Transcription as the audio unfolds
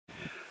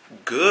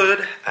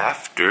Good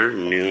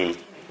afternoon.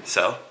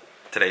 So,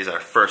 today's our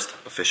first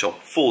official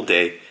full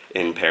day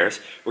in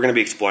Paris. We're going to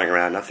be exploring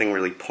around, nothing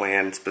really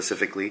planned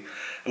specifically.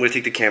 I'm going to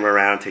take the camera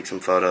around, take some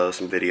photos,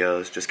 some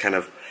videos, just kind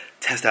of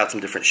test out some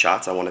different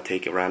shots I want to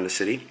take around the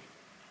city.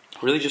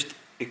 Really just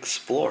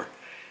explore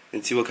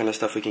and see what kind of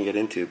stuff we can get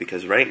into,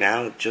 because right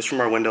now, just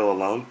from our window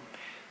alone,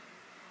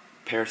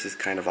 Paris is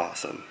kind of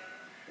awesome.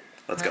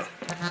 Let's go.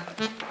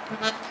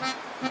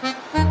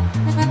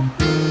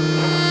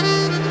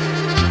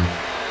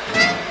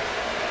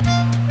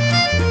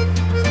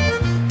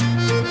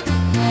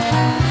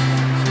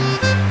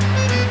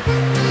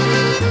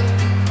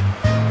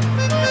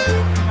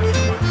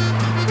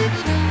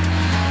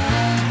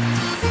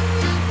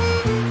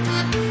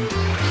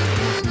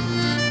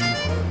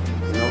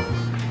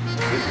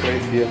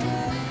 Here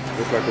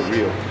looks like a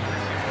real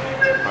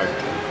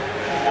pipe.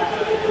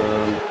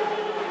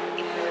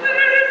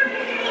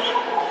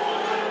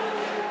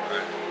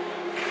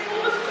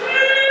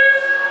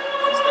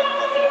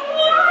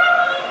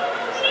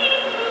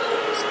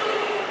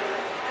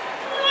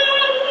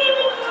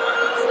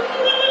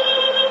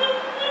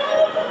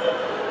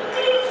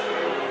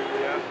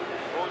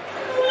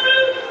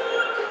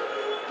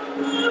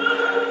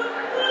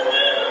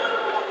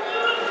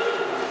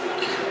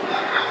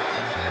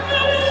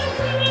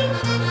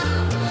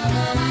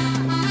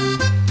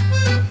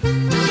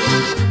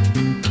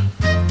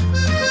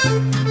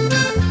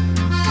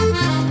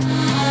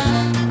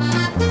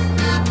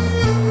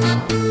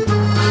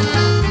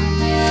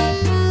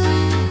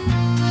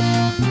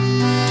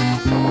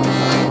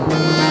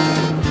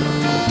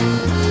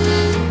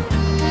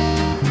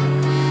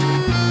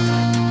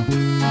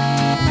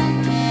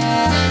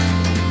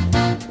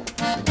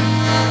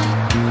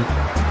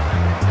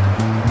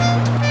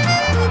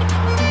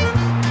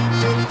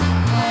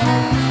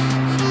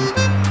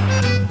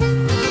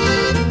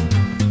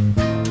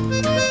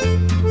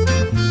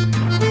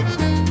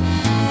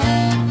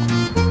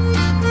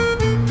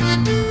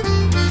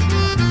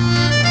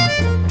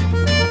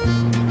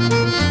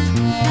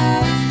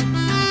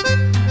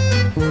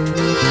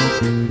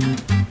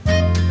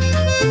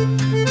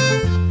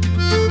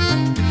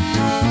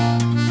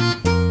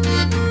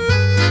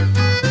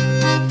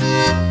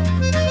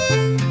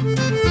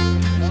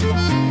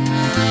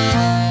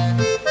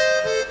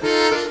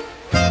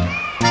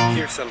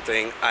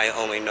 Something I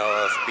only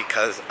know of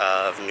because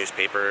of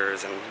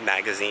newspapers and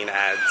magazine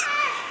ads.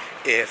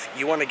 If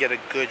you want to get a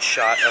good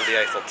shot of the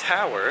Eiffel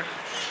Tower,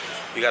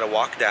 you got to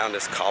walk down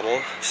this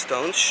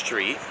cobblestone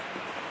street,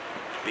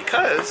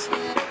 because the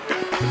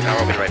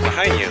tower will be right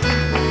behind you.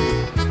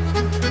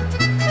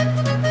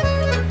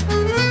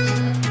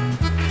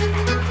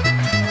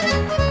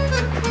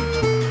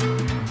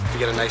 If you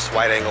get a nice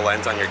wide angle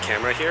lens on your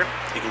camera here,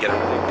 you can get a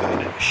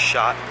really good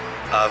shot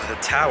of the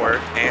tower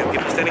and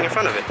people standing in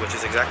front of it, which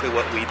is exactly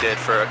what we did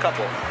for a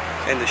couple.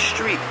 And the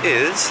street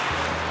is,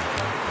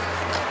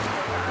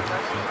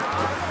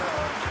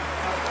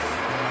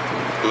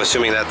 I'm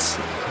assuming that's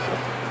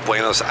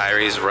Buenos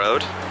Aires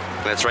Road,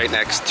 and it's right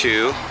next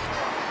to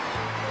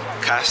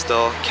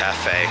Castle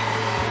Cafe.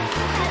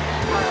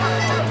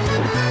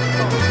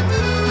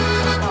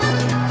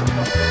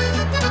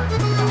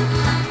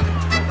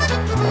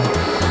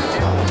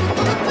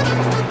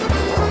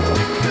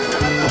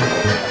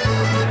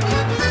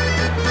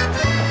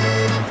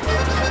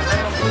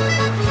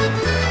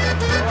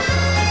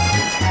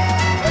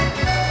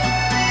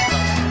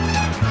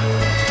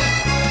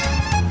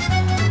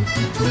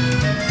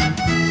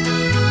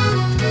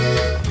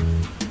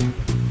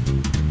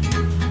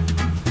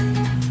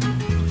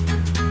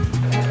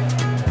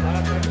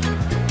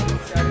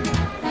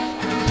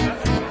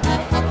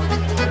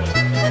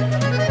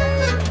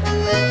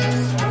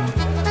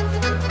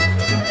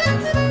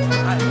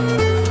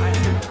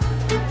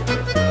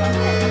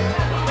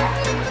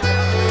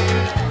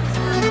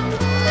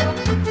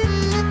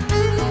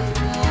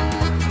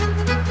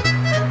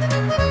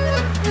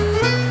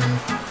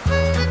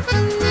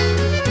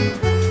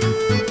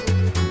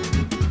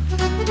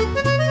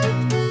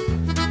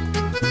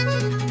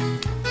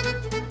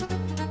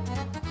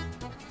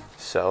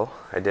 So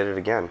I did it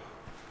again.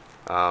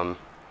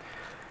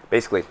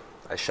 Basically,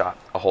 I shot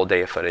a whole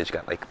day of footage,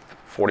 got like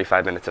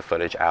 45 minutes of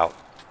footage out.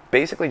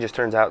 Basically just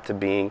turns out to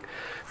being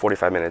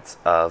 45 minutes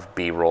of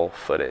B-roll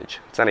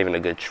footage. It's not even a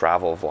good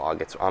travel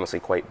vlog. It's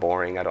honestly quite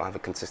boring. I don't have a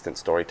consistent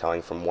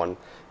storytelling from one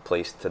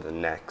place to the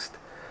next.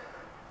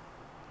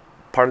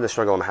 Part of the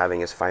struggle I'm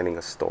having is finding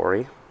a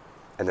story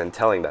and then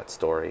telling that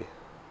story.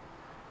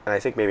 And I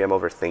think maybe I'm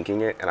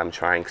overthinking it, and I'm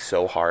trying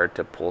so hard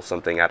to pull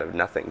something out of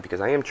nothing, because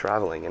I am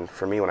traveling, and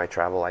for me, when I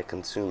travel, I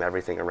consume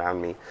everything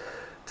around me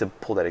to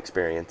pull that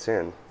experience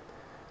in.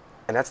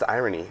 And that's the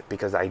irony,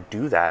 because I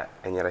do that,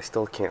 and yet I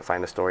still can't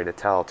find a story to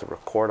tell, to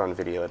record on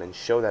video, and then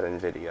show that in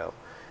video.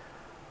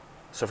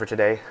 So for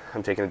today,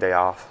 I'm taking a day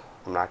off.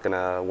 I'm not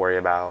gonna worry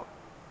about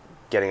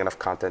getting enough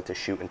content to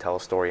shoot and tell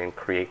a story and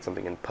create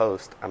something in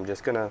post. I'm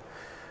just gonna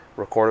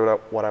record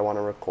what I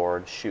wanna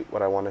record, shoot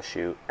what I wanna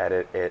shoot,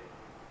 edit it,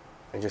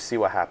 and just see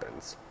what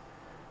happens.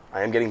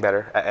 I am getting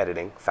better at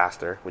editing,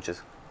 faster, which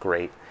is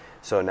great,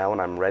 So now when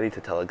I'm ready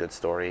to tell a good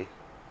story,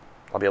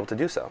 I'll be able to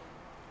do so.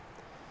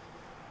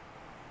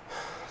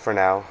 For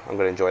now, I'm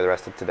going to enjoy the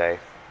rest of today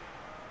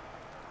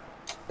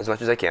as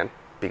much as I can,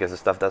 because this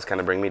stuff does kind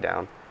of bring me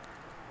down,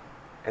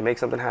 and make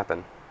something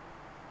happen.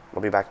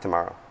 I'll be back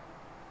tomorrow.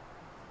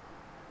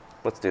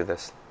 Let's do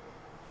this.